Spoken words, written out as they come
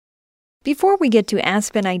Before we get to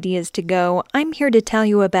Aspen Ideas to Go, I'm here to tell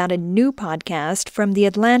you about a new podcast from The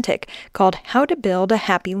Atlantic called How to Build a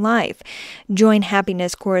Happy Life. Join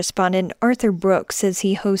happiness correspondent Arthur Brooks as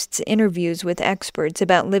he hosts interviews with experts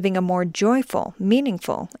about living a more joyful,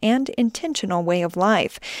 meaningful, and intentional way of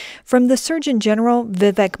life. From the Surgeon General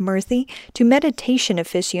Vivek Murthy to meditation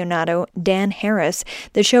aficionado Dan Harris,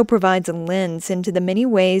 the show provides a lens into the many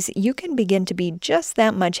ways you can begin to be just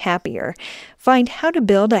that much happier. Find How to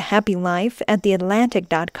Build a Happy Life at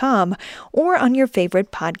theatlantic.com or on your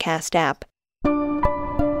favorite podcast app.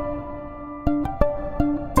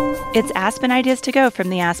 It's Aspen Ideas to Go from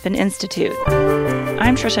the Aspen Institute.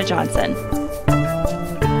 I'm Trisha Johnson.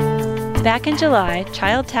 Back in July,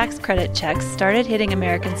 child tax credit checks started hitting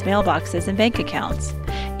Americans' mailboxes and bank accounts.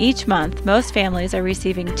 Each month, most families are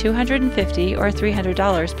receiving $250 or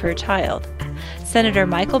 $300 per child. Senator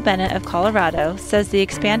Michael Bennet of Colorado says the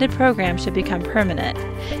expanded program should become permanent.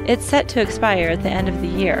 It's set to expire at the end of the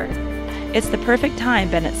year. It's the perfect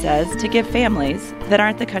time, Bennet says, to give families that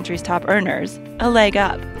aren't the country's top earners a leg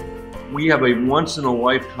up. We have a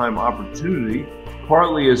once-in-a-lifetime opportunity,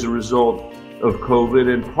 partly as a result of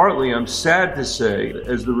COVID, and partly, I'm sad to say,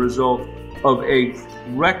 as the result of a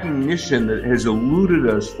recognition that has eluded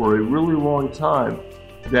us for a really long time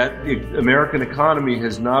that the American economy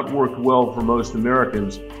has not worked well for most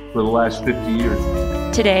Americans for the last 50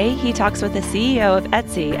 years. Today, he talks with the CEO of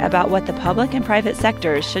Etsy about what the public and private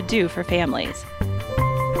sectors should do for families.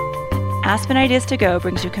 Aspen Ideas to Go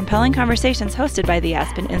brings you compelling conversations hosted by the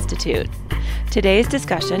Aspen Institute. Today's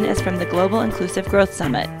discussion is from the Global Inclusive Growth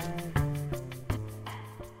Summit.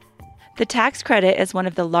 The tax credit is one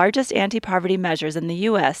of the largest anti-poverty measures in the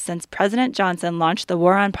U.S. since President Johnson launched the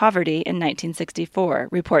War on Poverty in 1964,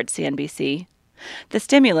 reports CNBC. The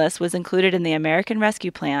stimulus was included in the American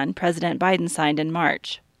Rescue Plan President Biden signed in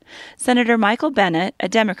March. Senator Michael Bennet, a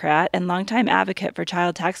Democrat and longtime advocate for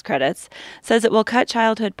child tax credits, says it will cut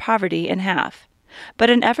childhood poverty in half.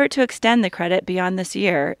 But an effort to extend the credit beyond this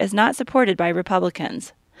year is not supported by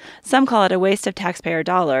Republicans. Some call it a waste of taxpayer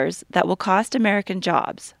dollars that will cost American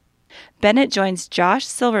jobs. Bennet joins Josh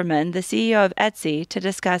Silverman, the CEO of Etsy, to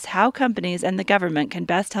discuss how companies and the government can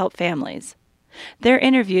best help families. They're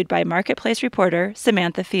interviewed by Marketplace reporter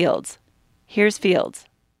Samantha Fields. Here's Fields.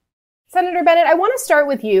 Senator Bennet, I want to start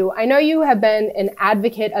with you. I know you have been an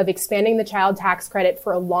advocate of expanding the child tax credit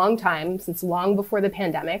for a long time, since long before the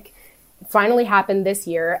pandemic. It finally happened this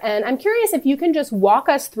year. And I'm curious if you can just walk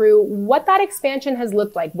us through what that expansion has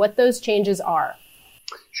looked like, what those changes are.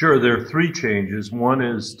 Sure, there are three changes. One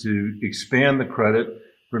is to expand the credit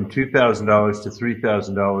from $2,000 to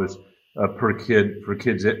 $3,000 per kid for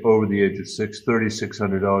kids over the age of 6,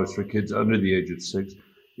 $3,600 for kids under the age of 6.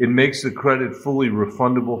 It makes the credit fully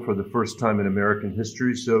refundable for the first time in American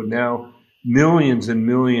history. So now millions and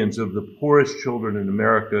millions of the poorest children in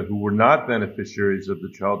America who were not beneficiaries of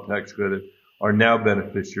the child tax credit are now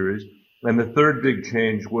beneficiaries. And the third big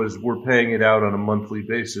change was we're paying it out on a monthly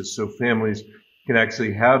basis, so families can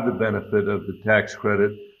actually have the benefit of the tax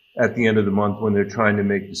credit at the end of the month when they're trying to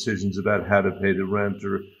make decisions about how to pay the rent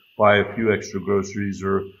or buy a few extra groceries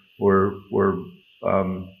or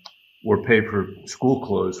pay for school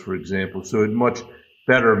clothes, for example. So it much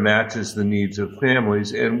better matches the needs of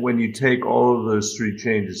families. And when you take all of those three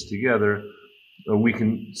changes together, we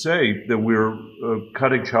can say that we're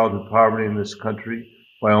cutting childhood poverty in this country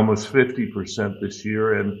by almost 50% this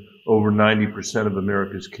year, and over 90% of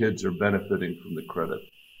America's kids are benefiting from the credit.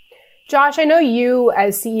 Josh, I know you,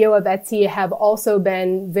 as CEO of Etsy, have also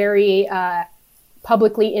been very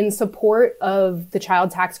publicly in support of the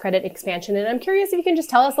child tax credit expansion. And I'm curious if you can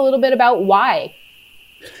just tell us a little bit about why.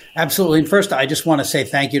 Absolutely. And first, I just want to say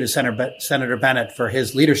thank you to Senator Bennet for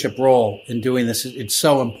his leadership role in doing this. It's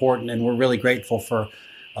so important, and we're really grateful for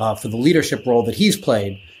the leadership role that he's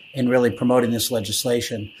played in really promoting this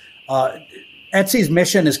legislation. Etsy's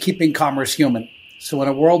mission is keeping commerce human. So in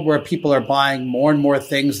a world where people are buying more and more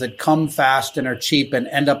things that come fast and are cheap and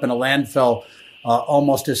end up in a landfill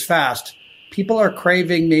almost as fast, people are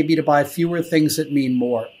craving maybe to buy fewer things that mean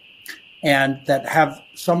more and that have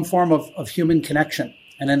some form of human connection.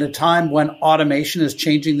 And in a time when automation is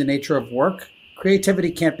changing the nature of work,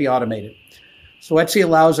 creativity can't be automated. So Etsy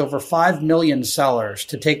allows over 5 million sellers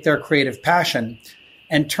to take their creative passion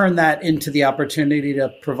and turn that into the opportunity to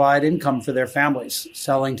provide income for their families,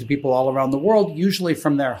 selling to people all around the world, usually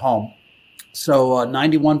from their home. So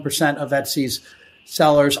 91% of Etsy's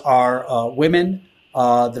sellers are women,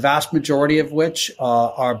 the vast majority of which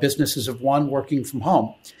are businesses of one working from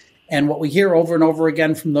home. And what we hear over and over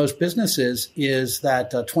again from those businesses is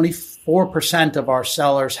that 24% of our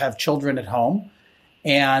sellers have children at home,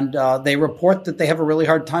 And they report that they have a really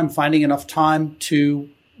hard time finding enough time to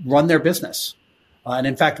run their business. And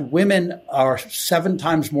in fact, women are 7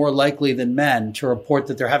 times more likely than men to report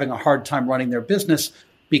that they're having a hard time running their business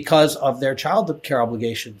because of their child care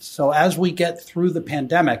obligations. So as we get through the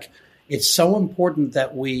pandemic, it's so important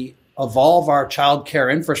that we evolve our child care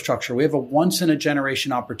infrastructure. We have a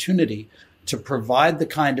once-in-a-generation opportunity to provide the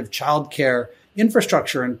kind of child care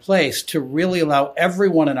infrastructure in place to really allow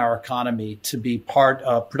everyone in our economy to be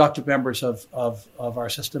productive members of our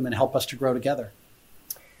system and help us to grow together.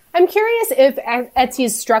 I'm curious if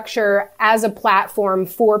Etsy's structure as a platform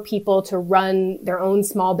for people to run their own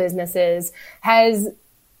small businesses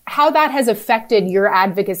how that has affected your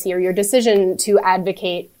advocacy or your decision to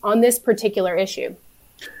advocate on this particular issue.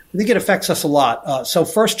 I think it affects us a lot. So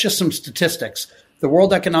first, just some statistics. The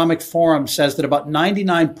World Economic Forum says that about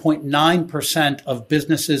 99.9% of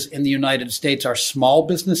businesses in the United States are small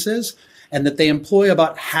businesses and that they employ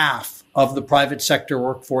about half of the private sector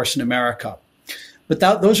workforce in America. But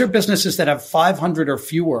those are businesses that have 500 or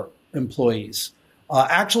fewer employees.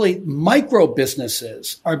 Actually, micro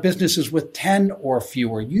businesses are businesses with 10 or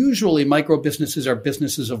fewer. Usually, micro businesses are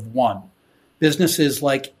businesses of one, businesses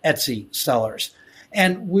like Etsy sellers.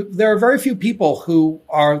 And there are very few people who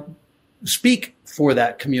speak for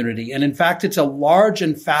that community. And in fact, it's a large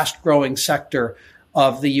and fast growing sector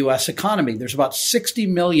of the U.S. economy. There's about 60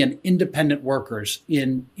 million independent workers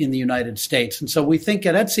in the United States. And so we think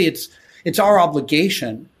at Etsy, it's our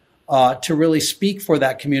obligation to really speak for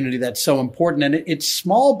that community that's so important. And it's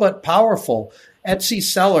small but powerful. Etsy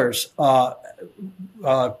sellers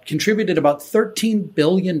contributed about $13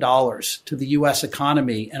 billion to the U.S.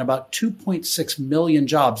 economy and about 2.6 million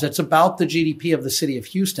jobs. That's about the GDP of the city of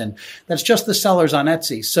Houston. That's just the sellers on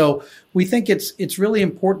Etsy. So we think it's really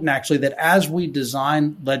important, actually, that as we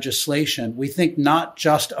design legislation, we think not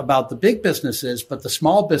just about the big businesses, but the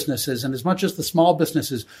small businesses. And as much as the small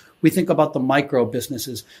businesses, we think about the micro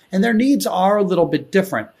businesses. And their needs are a little bit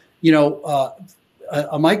different.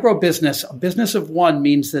 A micro business, a business of one,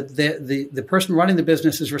 means that the person running the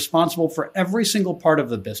business is responsible for every single part of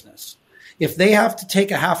the business. If they have to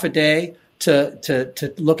take a half a day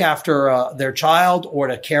to look after their child or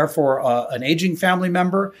to care for an aging family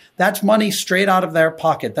member, that's money straight out of their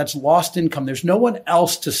pocket. That's lost income. There's no one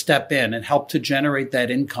else to step in and help to generate that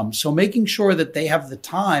income. So making sure that they have the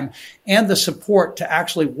time and the support to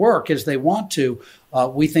actually work as they want to,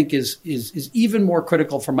 we think is even more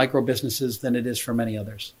critical for micro businesses than it is for many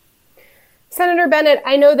others. Senator Bennet,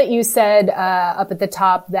 I know that you said up at the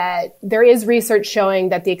top that there is research showing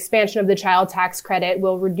that the expansion of the child tax credit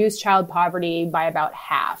will reduce child poverty by about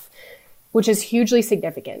half, which is hugely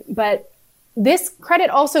significant. But this credit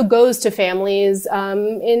also goes to families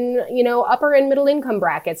in upper and middle income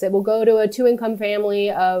brackets. It will go to a 2-income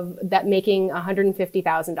family of that making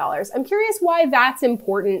 $150,000. I'm curious why that's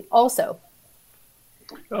important also.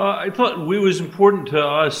 I thought it was important to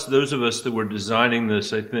us, those of us that were designing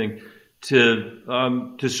this, I think,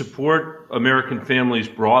 to support American families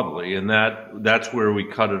broadly, and that's where we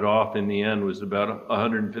cut it off in the end, was about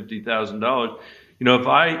 $150,000.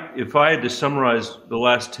 If I had to summarize the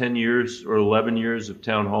last 10 years or 11 years of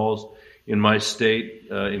town halls in my state,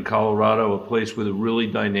 in Colorado, a place with a really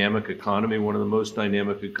dynamic economy, one of the most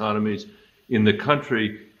dynamic economies in the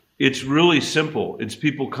country, it's really simple. It's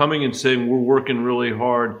people coming and saying, we're working really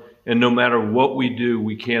hard, and no matter what we do,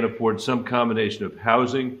 we can't afford some combination of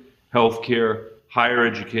housing, healthcare, higher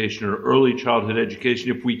education, or early childhood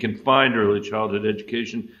education, if we can find early childhood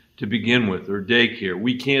education to begin with, or daycare.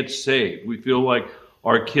 We can't save. We feel like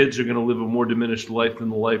our kids are going to live a more diminished life than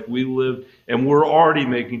the life we lived, and we're already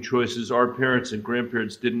making choices our parents and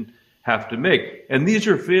grandparents didn't have to make. And these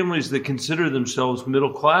are families that consider themselves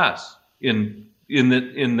middle class in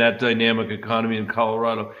that dynamic economy in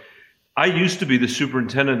Colorado. I used to be the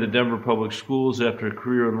superintendent of the Denver Public Schools after a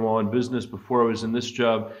career in law and business before I was in this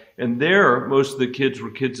job. And there, most of the kids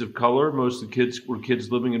were kids of color. Most of the kids were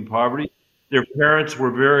kids living in poverty. Their parents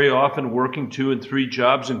were very often working 2 and 3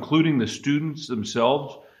 jobs, including the students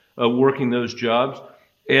themselves working those jobs.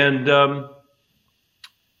 And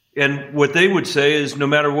what they would say is, no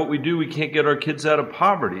matter what we do, we can't get our kids out of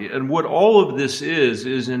poverty. And what all of this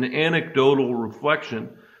is an anecdotal reflection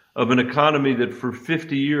of an economy that for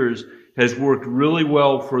 50 years has worked really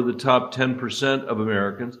well for the top 10% of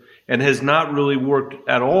Americans and has not really worked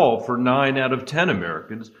at all for 9 out of 10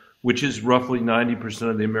 Americans, which is roughly 90%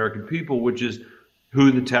 of the American people, which is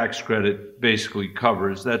who the tax credit basically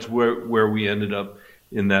covers. That's where we ended up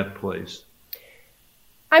in that place.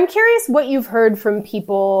 I'm curious what you've heard from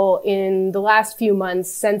people in the last few months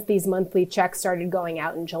since these monthly checks started going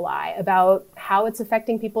out in July about how it's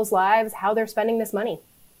affecting people's lives, how they're spending this money.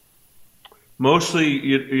 Mostly,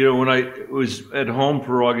 when I was at home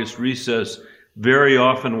for August recess, very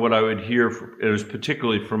often what I would hear, it was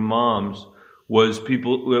particularly from moms, was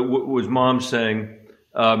moms saying,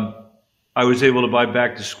 I was able to buy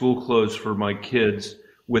back to school clothes for my kids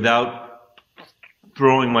without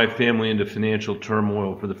throwing my family into financial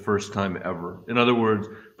turmoil for the first time ever. In other words,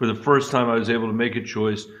 for the first time, I was able to make a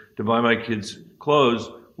choice to buy my kids clothes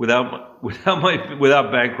without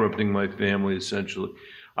bankrupting my family, essentially.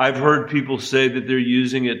 I've heard people say that they're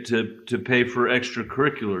using it to pay for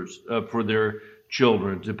extracurriculars for their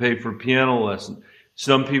children, to pay for piano lessons.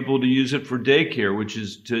 Some people to use it for daycare, which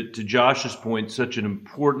is, to Josh's point, such an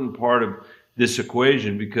important part of this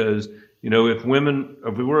equation, because if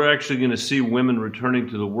we were actually going to see women returning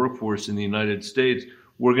to the workforce in the United States,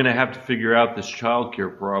 we're going to have to figure out this child care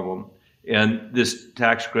problem. And this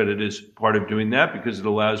tax credit is part of doing that, because it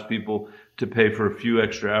allows people to pay for a few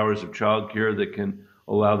extra hours of child care that can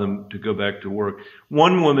allow them to go back to work.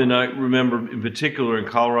 One woman I remember in particular in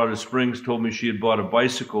Colorado Springs told me she had bought a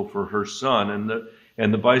bicycle for her son,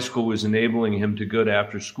 and the bicycle was enabling him to go to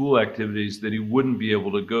after school activities that he wouldn't be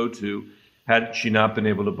able to go to had she not been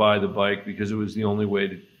able to buy the bike, because it was the only way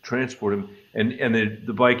to transport him. And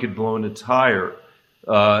the bike had blown a tire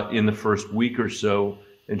in the first week or so,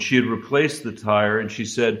 and she had replaced the tire, and she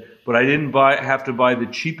said, but I didn't have to buy the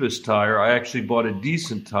cheapest tire. I actually bought a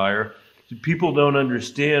decent tire. People don't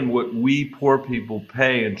understand what we poor people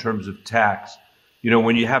pay in terms of tax.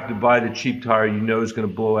 When you have to buy the cheap tire, it's going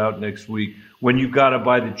to blow out next week. When you've got to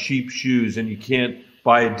buy the cheap shoes and you can't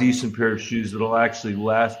buy a decent pair of shoes that'll actually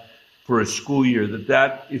last for a school year,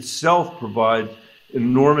 that itself provides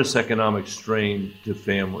enormous economic strain to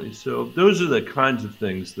families. So those are the kinds of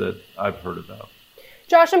things that I've heard about.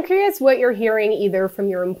 Josh, I'm curious what you're hearing either from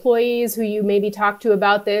your employees who you maybe talked to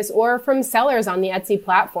about this, or from sellers on the Etsy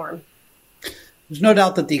platform. There's no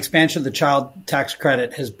doubt that the expansion of the child tax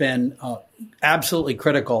credit has been absolutely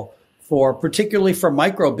critical particularly for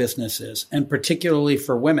micro businesses and particularly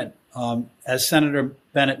for women. As Senator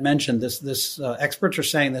Bennet mentioned, experts are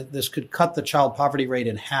saying that this could cut the child poverty rate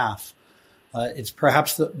in half. It's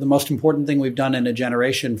perhaps the most important thing we've done in a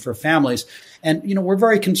generation for families. And, we're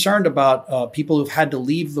very concerned about people who've had to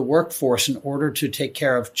leave the workforce in order to take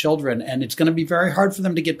care of children. And it's going to be very hard for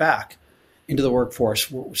them to get back into the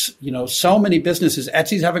workforce. So many businesses,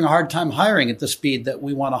 Etsy's having a hard time hiring at the speed that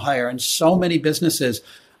we want to hire. And so many businesses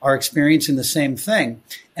are experiencing the same thing.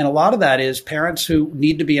 And a lot of that is parents who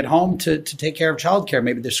need to be at home to take care of childcare.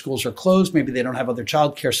 Maybe their schools are closed. Maybe they don't have other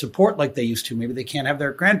childcare support like they used to. Maybe they can't have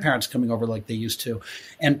their grandparents coming over like they used to.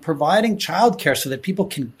 And providing childcare so that people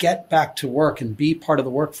can get back to work and be part of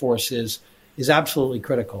the workforce is absolutely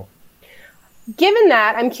critical. Given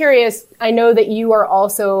that, I'm curious, I know that you are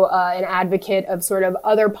also an advocate of sort of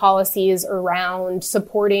other policies around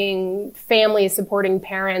supporting families, supporting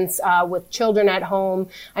parents with children at home.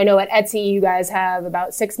 I know at Etsy, you guys have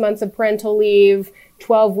about 6 months of parental leave,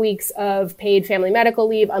 12 weeks of paid family medical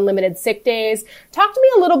leave, unlimited sick days. Talk to me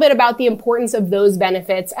a little bit about the importance of those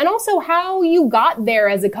benefits and also how you got there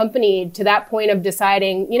as a company to that point of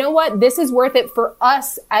deciding, this is worth it for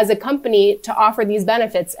us as a company to offer these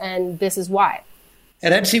benefits, and this is why.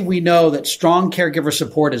 At Etsy, we know that strong caregiver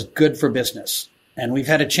support is good for business. And we've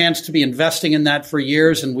had a chance to be investing in that for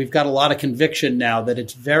years, and we've got a lot of conviction now that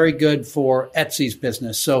it's very good for Etsy's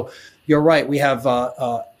business. So you're right. We have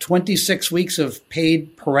 26 weeks of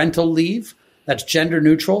paid parental leave. That's gender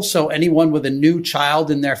neutral. So anyone with a new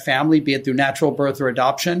child in their family, be it through natural birth or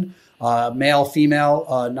adoption, male,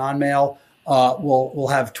 female, non-male, will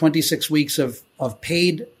have 26 weeks of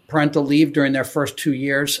paid parental leave during their first 2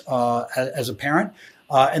 years as a parent.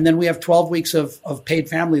 And then we have 12 weeks of paid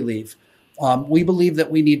family leave. We believe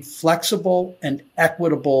that we need flexible and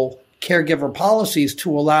equitable caregiver policies to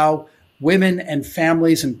allow women and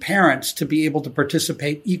families and parents to be able to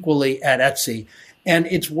participate equally at Etsy. And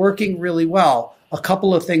it's working really well. A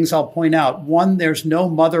couple of things I'll point out. One, there's no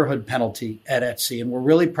motherhood penalty at Etsy, and we're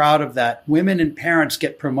really proud of that. Women and parents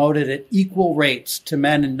get promoted at equal rates to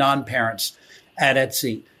men and non-parents at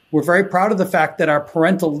Etsy. We're very proud of the fact that our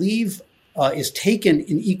parental leave is taken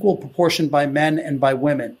in equal proportion by men and by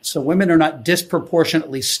women. So women are not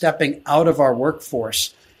disproportionately stepping out of our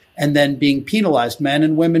workforce and then being penalized. Men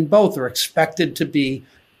and women both are expected to be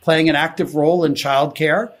playing an active role in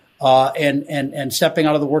childcare and stepping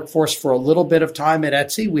out of the workforce for a little bit of time at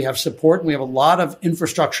Etsy. We have support and we have a lot of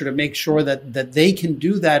infrastructure to make sure that they can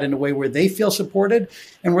do that in a way where they feel supported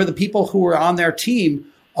and where the people who are on their team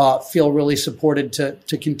feel really supported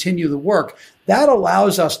to continue the work. That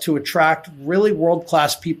allows us to attract really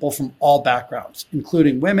world-class people from all backgrounds,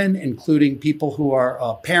 including women, including people who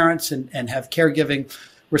are parents and have caregiving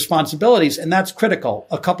responsibilities. And that's critical.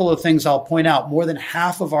 A couple of things I'll point out. More than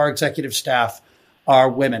half of our executive staff are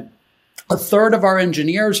women. A third of our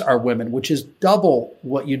engineers are women, which is double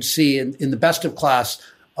what you'd see in the best of class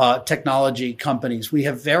technology companies. We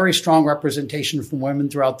have very strong representation from women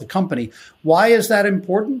throughout the company. Why is that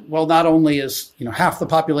important? Well, not only is half the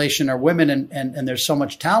population are women and there's so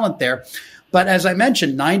much talent there, but as I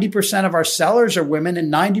mentioned, 90% of our sellers are women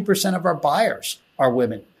and 90% of our buyers are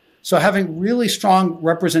women. So having really strong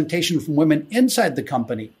representation from women inside the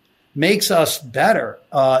company makes us better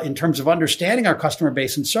in terms of understanding our customer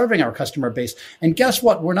base and serving our customer base. And guess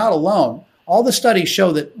what? We're not alone. All the studies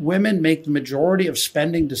show that women make the majority of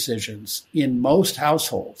spending decisions in most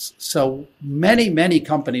households. So many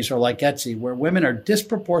companies are like Etsy, where women are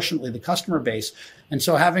disproportionately the customer base. And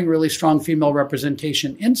so having really strong female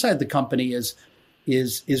representation inside the company is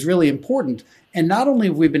really important. And not only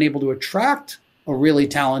have we been able to attract a really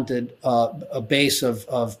talented a base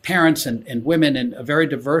of parents and women and a very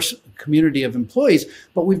diverse community of employees,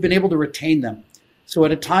 but we've been able to retain them. So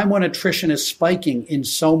at a time when attrition is spiking in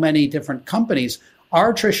so many different companies,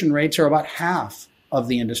 our attrition rates are about half of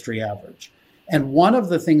the industry average. And one of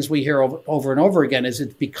the things we hear over and over again is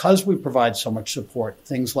it's because we provide so much support,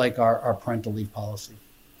 things like our parental leave policy.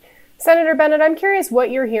 Senator Bennet, I'm curious what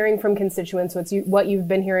you're hearing from constituents, what you've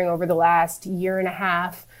been hearing over the last year and a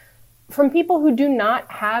half from people who do not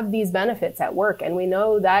have these benefits at work. And we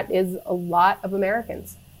know that is a lot of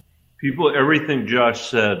Americans. People, everything Josh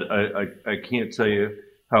said, I can't tell you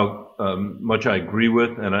how much I agree with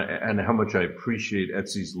and how much I appreciate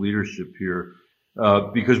Etsy's leadership here.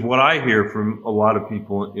 Because what I hear from a lot of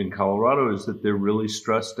people in Colorado is that they're really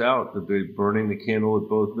stressed out, that they're burning the candle at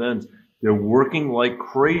both ends. They're working like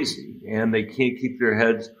crazy and they can't keep their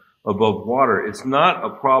heads above water. It's not a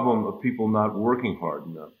problem of people not working hard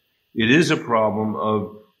enough. It is a problem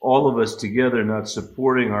of all of us together not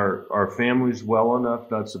supporting our families well enough,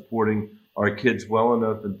 not supporting our kids well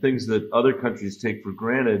enough, and things that other countries take for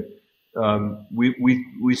granted,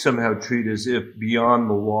 we somehow treat as if beyond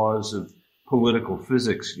the laws of political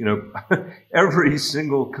physics. Every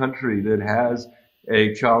single country that has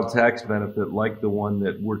a child tax benefit like the one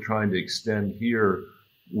that we're trying to extend here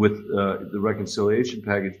with the reconciliation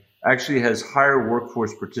package actually has higher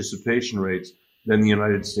workforce participation rates than the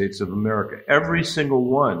United States of America. Every single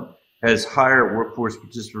one has higher workforce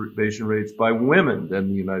participation rates by women than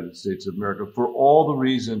the United States of America for all the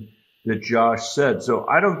reason that Josh said. So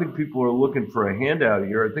I don't think people are looking for a handout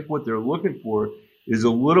here. I think what they're looking for is a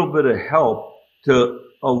little bit of help to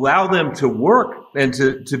allow them to work and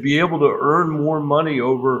to be able to earn more money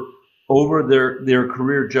over their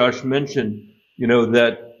career. Josh mentioned,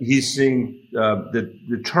 that he's seeing that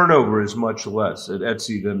the turnover is much less at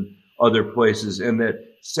Etsy than other places, and that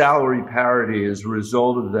salary parity is a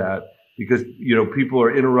result of that because, people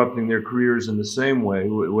are interrupting their careers in the same way,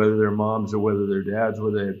 whether they're moms or whether they're dads,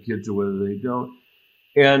 whether they have kids or whether they don't.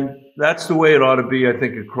 And that's the way it ought to be, I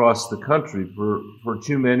think, across the country. For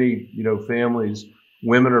too many, families,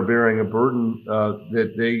 women are bearing a burden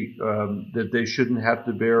that they shouldn't have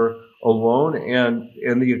to bear alone,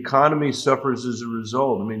 and the economy suffers as a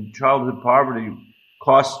result. I mean, childhood poverty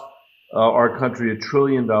costs our country $1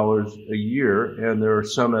 trillion a year, and there are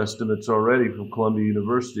some estimates already from Columbia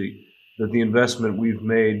University that the investment we've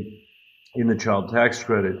made in the child tax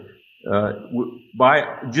credit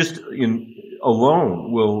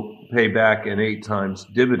alone will pay back an 8 times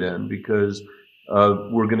dividend because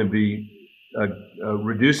we're going to be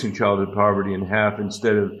reducing childhood poverty in half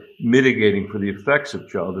instead of mitigating for the effects of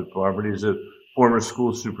childhood poverty. As a former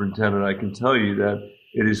school superintendent, I can tell you that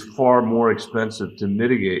it is far more expensive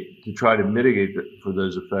to try to mitigate for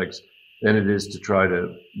those effects than it is to try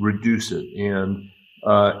to reduce it. And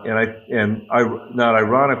not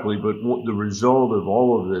ironically, but the result of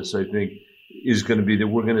all of this, I think, is going to be that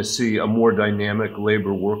we're going to see a more dynamic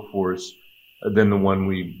labor workforce than the one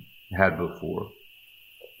we had before.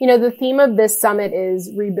 The theme of this summit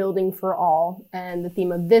is rebuilding for all, and the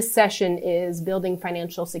theme of this session is building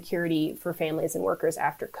financial security for families and workers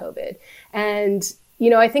after COVID. And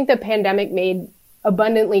I think the pandemic made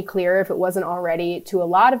abundantly clear, if it wasn't already, to a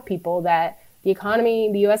lot of people that the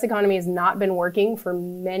U.S. economy has not been working for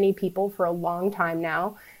many people for a long time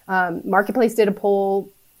now. Marketplace did a poll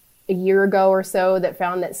a year ago or so that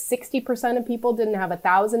found that 60% of people didn't have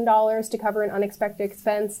 $1,000 to cover an unexpected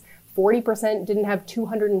expense. 40% didn't have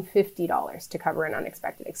 $250 to cover an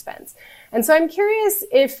unexpected expense. And so I'm curious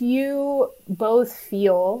if you both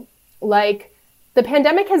feel like the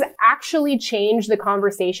pandemic has actually changed the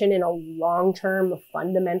conversation in a long-term,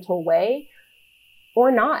 fundamental way,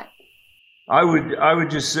 or not? I would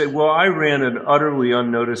just say, well, I ran an utterly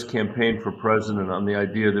unnoticed campaign for president on the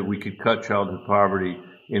idea that we could cut childhood poverty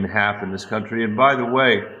in half in this country. And by the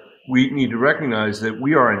way, we need to recognize that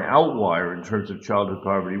we are an outlier in terms of childhood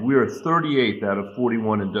poverty. We are 38th out of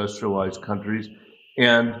 41 industrialized countries,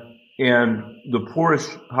 and the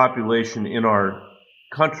poorest population in our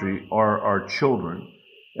country are our children.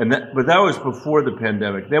 But that was before the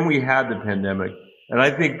pandemic. Then we had the pandemic. And I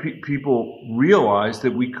think people realized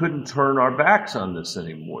that we couldn't turn our backs on this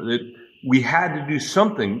anymore, that we had to do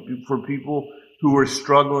something for people who are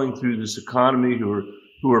struggling through this economy,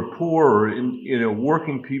 who are poor or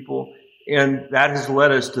working people. And that has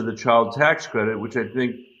led us to the child tax credit, which I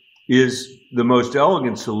think is the most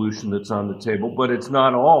elegant solution that's on the table, but it's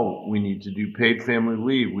not all we need to do. Paid family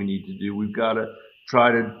leave we need to do. We've got to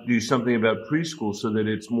try to do something about preschool so that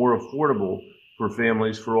it's more affordable for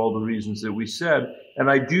families for all the reasons that we said. And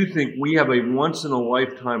I do think we have a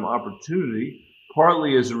once-in-a-lifetime opportunity,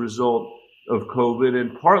 partly as a result of COVID,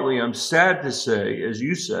 and partly, I'm sad to say, as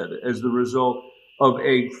you said, as the result of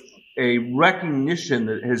a recognition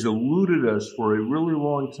that has eluded us for a really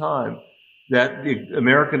long time that the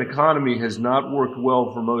American economy has not worked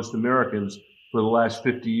well for most Americans for the last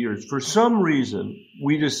 50 years. For some reason,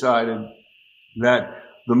 we decided that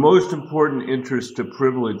the most important interest to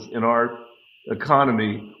privilege in our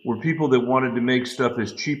economy were people that wanted to make stuff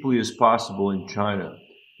as cheaply as possible in China.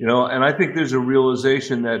 And I think there's a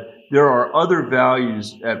realization that there are other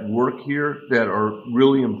values at work here that are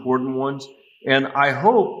really important ones. And I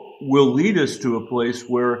hope will lead us to a place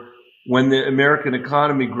where when the American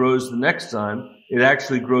economy grows the next time, it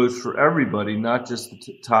actually grows for everybody, not just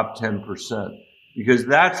the top 10%, because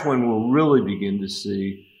that's when we'll really begin to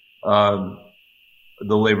see the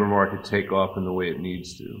labor market take off in the way it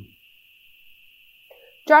needs to.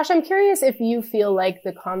 Josh, I'm curious if you feel like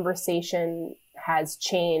the conversation has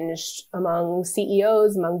changed among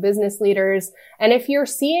CEOs, among business leaders, and if you're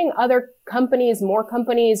seeing more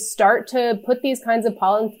companies start to put these kinds of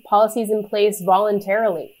policies in place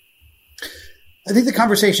voluntarily. I think the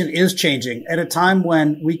conversation is changing at a time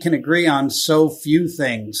when we can agree on so few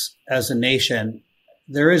things as a nation.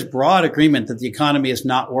 There is broad agreement that the economy is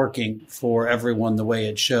not working for everyone the way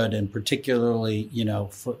it should. And particularly,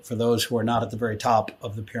 for those who are not at the very top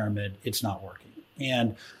of the pyramid, it's not working.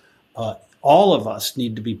 And all of us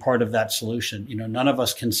need to be part of that solution. None of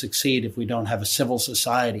us can succeed if we don't have a civil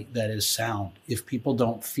society that is sound. If people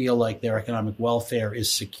don't feel like their economic welfare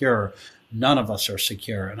is secure, none of us are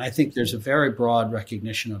secure. And I think there's a very broad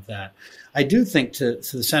recognition of that. I do think to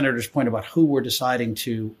the senator's point about who we're deciding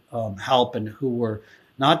to help and who we're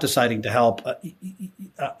not deciding to help,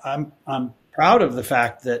 I'm proud of the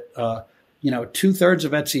fact that 2/3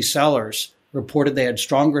 of Etsy sellers reported they had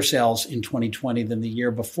stronger sales in 2020 than the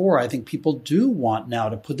year before. I think people do want now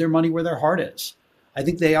to put their money where their heart is. I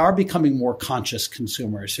think they are becoming more conscious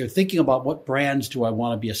consumers. They're thinking about what brands do I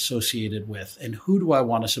want to be associated with and who do I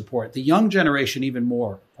want to support? The young generation even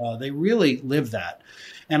more. They really live that.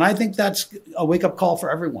 And I think that's a wake-up call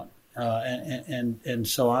for everyone. And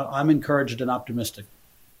so I'm encouraged and optimistic.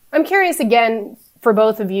 I'm curious again for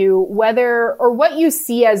both of you, whether or what you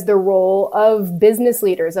see as the role of business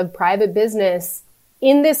leaders, of private business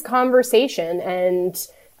in this conversation. And,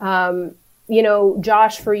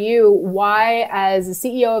 Josh, for you, why, as a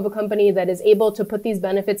CEO of a company that is able to put these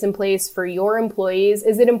benefits in place for your employees,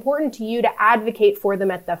 is it important to you to advocate for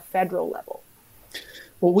them at the federal level?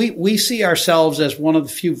 Well, we see ourselves as one of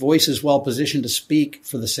the few voices well positioned to speak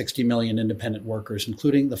for the 60 million independent workers,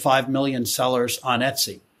 including the 5 million sellers on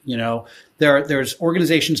Etsy. There's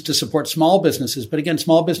organizations to support small businesses, but again,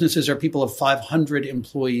 small businesses are people of 500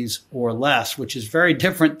 employees or less, which is very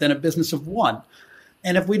different than a business of one.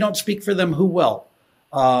 And if we don't speak for them, who will?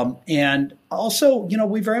 And also,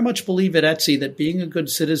 we very much believe at Etsy that being a good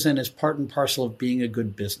citizen is part and parcel of being a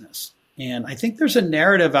good business. And I think there's a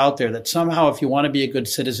narrative out there that somehow if you want to be a good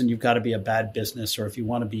citizen, you've got to be a bad business, or if you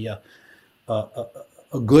want to be a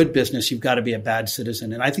good business, you've got to be a bad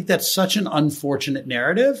citizen. And I think that's such an unfortunate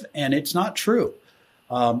narrative, and it's not true.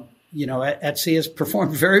 Etsy has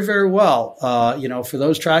performed very, very well. For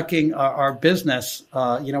those tracking our business,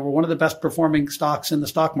 we're one of the best performing stocks in the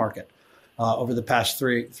stock market over the past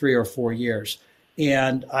three or 4 years.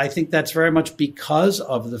 And I think that's very much because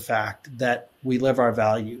of the fact that we live our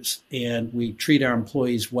values and we treat our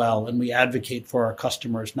employees well and we advocate for our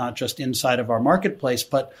customers, not just inside of our marketplace,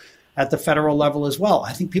 but at the federal level as well.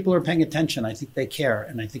 I think people are paying attention. I think they care,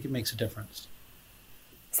 and I think it makes a difference.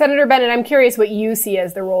 Senator Bennet, I'm curious what you see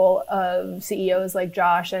as the role of CEOs like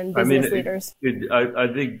Josh and business leaders. I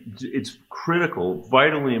think it's critical,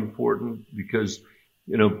 vitally important, because,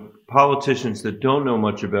 politicians that don't know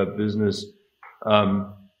much about business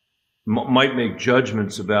might make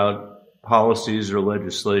judgments about policies or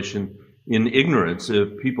legislation in ignorance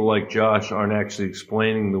if people like Josh aren't actually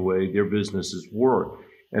explaining the way their businesses work.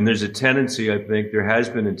 And there's a tendency, I think, there has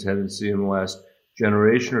been a tendency in the last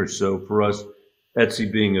generation or so for us,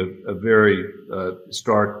 Etsy being a very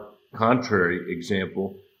stark contrary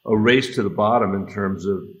example, a race to the bottom in terms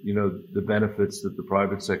of, the benefits that the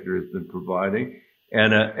private sector has been providing,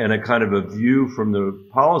 and a kind of a view from the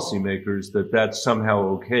policymakers that that's somehow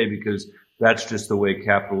okay because that's just the way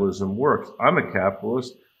capitalism works. I'm a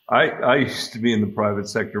capitalist. I used to be in the private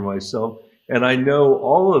sector myself, and I know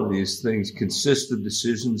all of these things consist of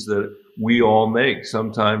decisions that we all make.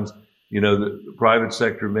 Sometimes, the private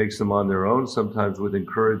sector makes them on their own, sometimes with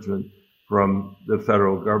encouragement from the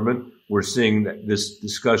federal government. We're seeing this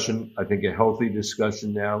discussion, I think a healthy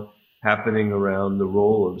discussion now, happening around the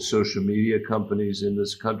role of social media companies in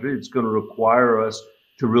this country. It's going to require us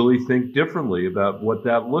to really think differently about what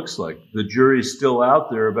that looks like. The jury's still out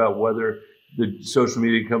there about whether the social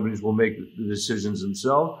media companies will make the decisions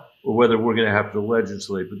themselves or whether we're going to have to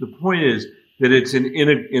legislate. But the point is that it's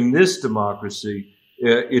in this democracy,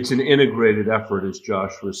 it's an integrated effort, as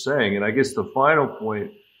Josh was saying. And I guess the final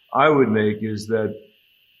point I would make is that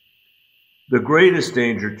the greatest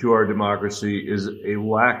danger to our democracy is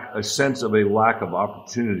a sense of a lack of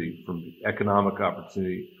opportunity, from economic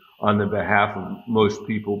opportunity on the behalf of most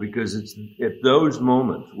people, because it's at those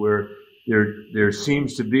moments where there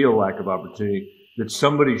seems to be a lack of opportunity that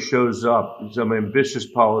somebody shows up, some ambitious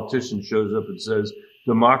politician shows up and says,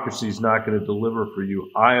 democracy is not going to deliver for you.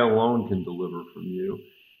 I alone can deliver from you.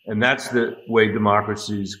 And that's the way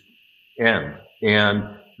democracies end. And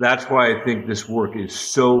that's why I think this work is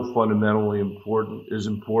so fundamentally important, as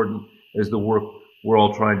important as the work we're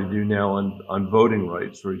all trying to do now on voting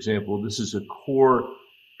rights. For example, this is a core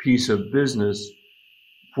piece of business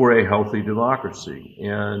for a healthy democracy.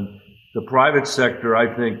 And the private sector,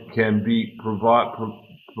 I think, can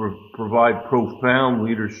provide profound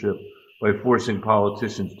leadership by forcing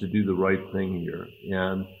politicians to do the right thing here.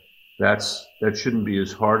 And that shouldn't be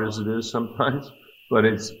as hard as it is sometimes, but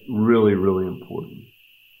it's really, really important.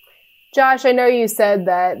 Josh, I know you said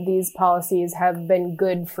that these policies have been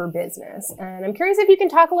good for business, and I'm curious if you can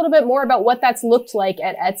talk a little bit more about what that's looked like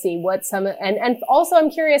at Etsy, and also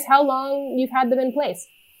I'm curious how long you've had them in place.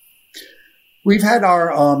 We've had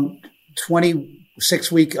our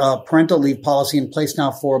 26-week parental leave policy in place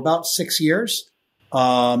now for about 6 years.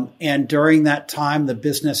 And during that time, the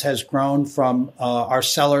business has grown from our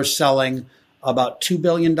sellers selling about $2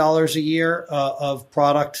 billion a year of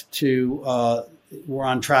product to we're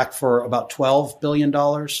on track for about $12 billion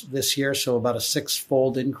this year, so about a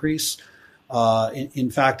 6-fold increase.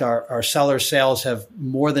 In fact, our seller sales have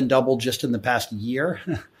more than doubled just in the past year.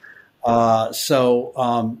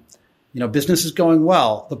 Business is going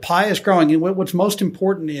well. The pie is growing. And what's most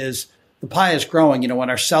important is the pie is growing. When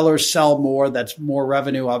our sellers sell more, that's more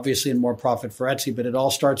revenue, obviously, and more profit for Etsy. But it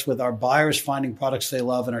all starts with our buyers finding products they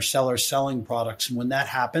love and our sellers selling products. And when that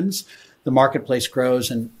happens, the marketplace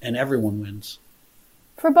grows and everyone wins.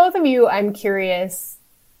 For both of you, I'm curious,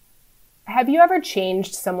 have you ever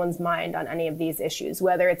changed someone's mind on any of these issues,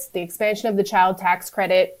 whether it's the expansion of the child tax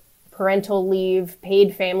credit, parental leave,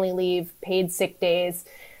 paid family leave, paid sick days?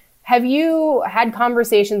 Have you had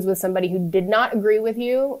conversations with somebody who did not agree with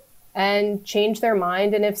you and changed their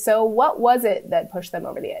mind? And if so, what was it that pushed them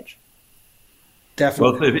over the edge?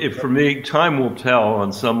 Definitely. Well, for me, time will tell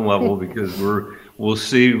on some level because we'll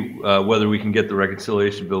see whether we can get the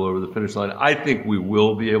reconciliation bill over the finish line. I think we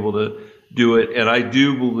will be able to do it. And I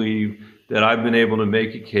do believe that I've been able to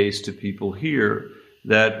make a case to people here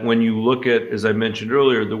that when you look at, as I mentioned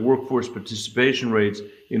earlier, the workforce participation rates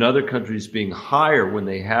in other countries being higher when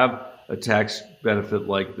they have a tax benefit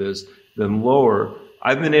like this than lower,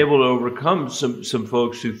 I've been able to overcome some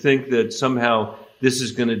folks who think that somehow this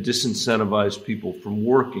is going to disincentivize people from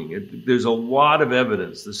working. There's a lot of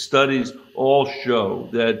evidence. The studies all show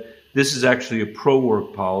that this is actually a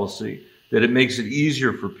pro-work policy, that it makes it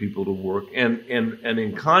easier for people to work. And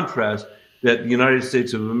in contrast, that the United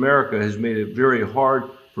States of America has made it very hard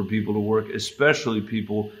for people to work, especially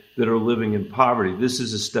people that are living in poverty. This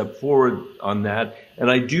is a step forward on that.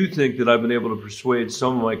 And I do think that I've been able to persuade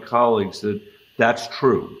some of my colleagues that that's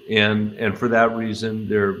true. And for that reason,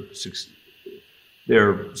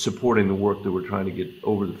 they're supporting the work that we're trying to get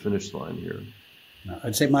over the finish line here.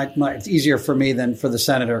 I'd say it's easier for me than for the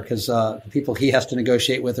senator because the people he has to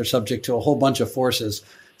negotiate with are subject to a whole bunch of forces.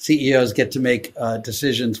 CEOs get to make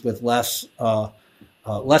decisions with less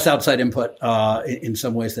outside input in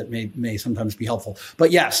some ways that may sometimes be helpful.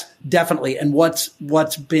 But yes, definitely. And what's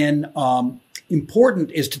been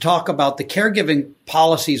important is to talk about the caregiving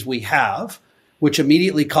policies we have, which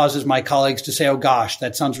immediately causes my colleagues to say, oh, gosh,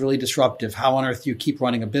 that sounds really disruptive. How on earth do you keep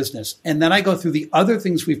running a business? And then I go through the other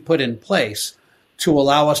things we've put in place to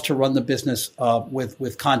allow us to run the business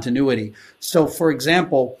with continuity. So, for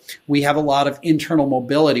example, we have a lot of internal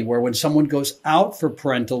mobility where when someone goes out for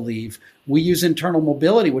parental leave, we use internal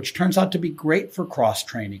mobility, which turns out to be great for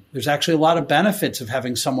cross-training. There's actually a lot of benefits of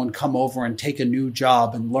having someone come over and take a new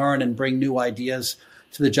job and learn and bring new ideas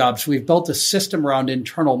to the job. So we've built a system around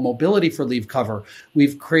internal mobility for leave cover.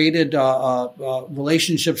 We've created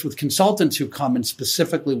relationships with consultants who come and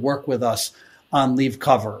specifically work with us on leave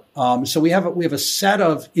cover. So we have a set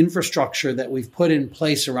of infrastructure that we've put in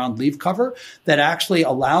place around leave cover that actually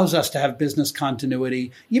allows us to have business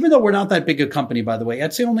continuity, even though we're not that big a company, by the way.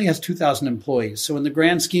 Etsy only has 2,000 employees. So in the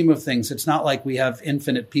grand scheme of things, it's not like we have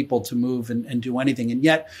infinite people to move and do anything. And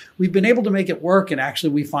yet we've been able to make it work. And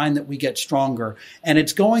actually we find that we get stronger. And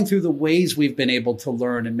it's going through the ways we've been able to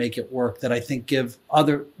learn and make it work that I think in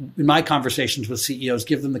my conversations with CEOs,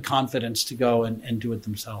 give them the confidence to go and do it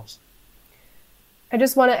themselves. I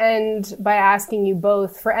just want to end by asking you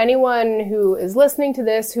both, for anyone who is listening to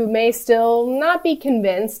this who may still not be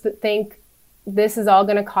convinced but think this is all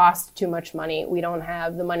going to cost too much money. We don't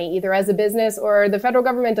have the money either as a business or the federal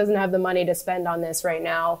government doesn't have the money to spend on this right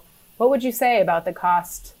now. What would you say about the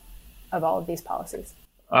cost of all of these policies?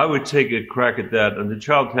 I would take a crack at that. And the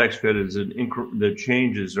child tax credit is the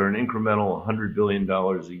changes are an incremental $100 billion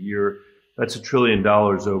a year. That's $1 trillion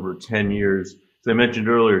over 10 years. As I mentioned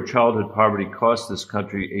earlier, childhood poverty costs this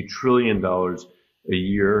country $1 trillion a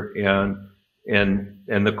year,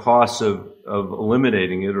 and the costs of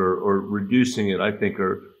eliminating it or reducing it, I think,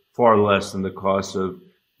 are far less than the costs of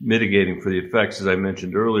mitigating for the effects, as I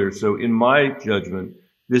mentioned earlier. So in my judgment,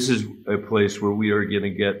 this is a place where we are going to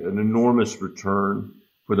get an enormous return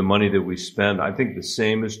for the money that we spend. I think the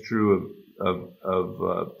same is true of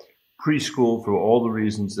preschool for all the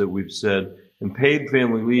reasons that we've said. And paid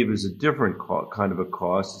family leave is a different kind of a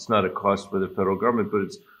cost. It's not a cost for the federal government, but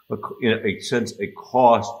it's in a sense a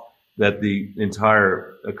cost that the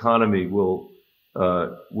entire economy will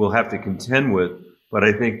have to contend with. But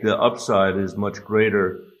I think the upside is much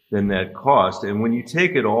greater than that cost. And when you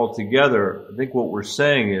take it all together, I think what we're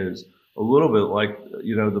saying is a little bit like,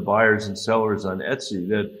 the buyers and sellers on Etsy,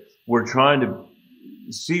 that we're trying to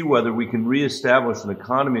see whether we can reestablish an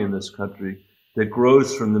economy in this country that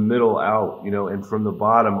grows from the middle out, and from the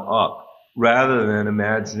bottom up, rather than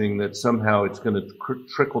imagining that somehow it's going to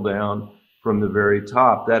trickle down from the very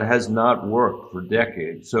top. That has not worked for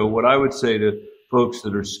decades. So what I would say to folks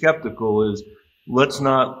that are skeptical is let's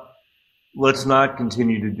not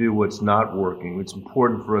continue to do what's not working. It's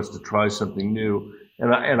important for us to try something new.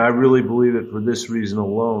 And I really believe it for this reason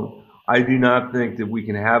alone. I do not think that we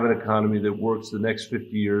can have an economy that works the next 50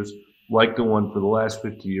 years like the one for the last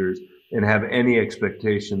 50 years and have any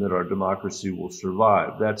expectation that our democracy will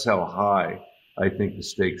survive. That's how high I think the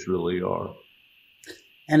stakes really are.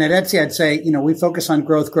 And at Etsy, I'd say, we focus on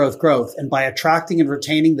growth, growth, growth. And by attracting and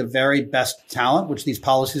retaining the very best talent, which these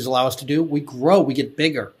policies allow us to do, we grow, we get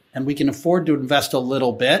bigger, and we can afford to invest a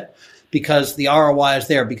little bit because the ROI is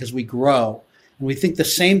there, because we grow. And we think the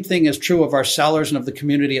same thing is true of our sellers and of the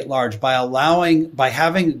community at large. By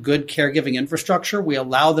having good caregiving infrastructure, we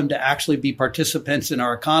allow them to actually be participants in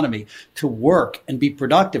our economy, to work and be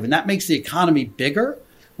productive. And that makes the economy bigger,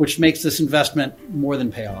 which makes this investment more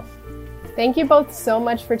than pay off. Thank you both so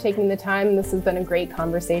much for taking the time. This has been a great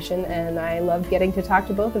conversation, and I love getting to talk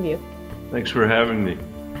to both of you. Thanks for having me.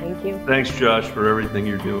 Thank you. Thanks, Josh, for everything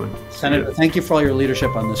you're doing. Senator, thank you for all your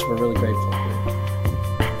leadership on this. We're really grateful.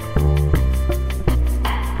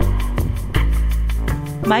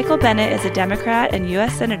 Michael Bennet is a Democrat and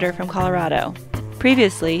U.S. Senator from Colorado.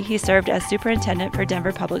 Previously, he served as superintendent for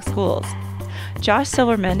Denver Public Schools. Josh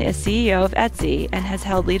Silverman is CEO of Etsy and has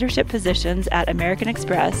held leadership positions at American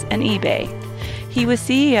Express and eBay. He was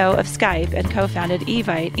CEO of Skype and co-founded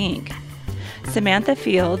Evite, Inc. Samantha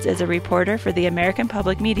Fields is a reporter for the American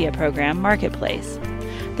Public Media program Marketplace.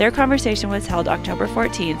 Their conversation was held October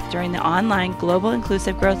 14th during the online Global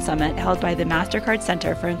Inclusive Growth Summit held by the MasterCard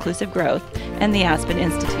Center for Inclusive Growth and the Aspen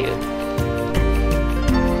Institute.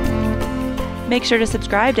 Make sure to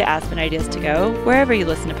subscribe to Aspen Ideas to Go wherever you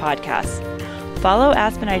listen to podcasts. Follow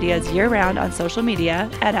Aspen Ideas year-round on social media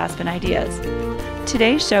at Aspen Ideas.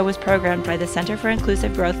 Today's show was programmed by the Center for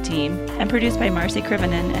Inclusive Growth team and produced by Marcy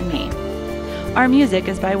Krivonen and me. Our music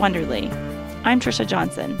is by Wonderly. I'm Trisha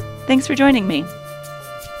Johnson. Thanks for joining me.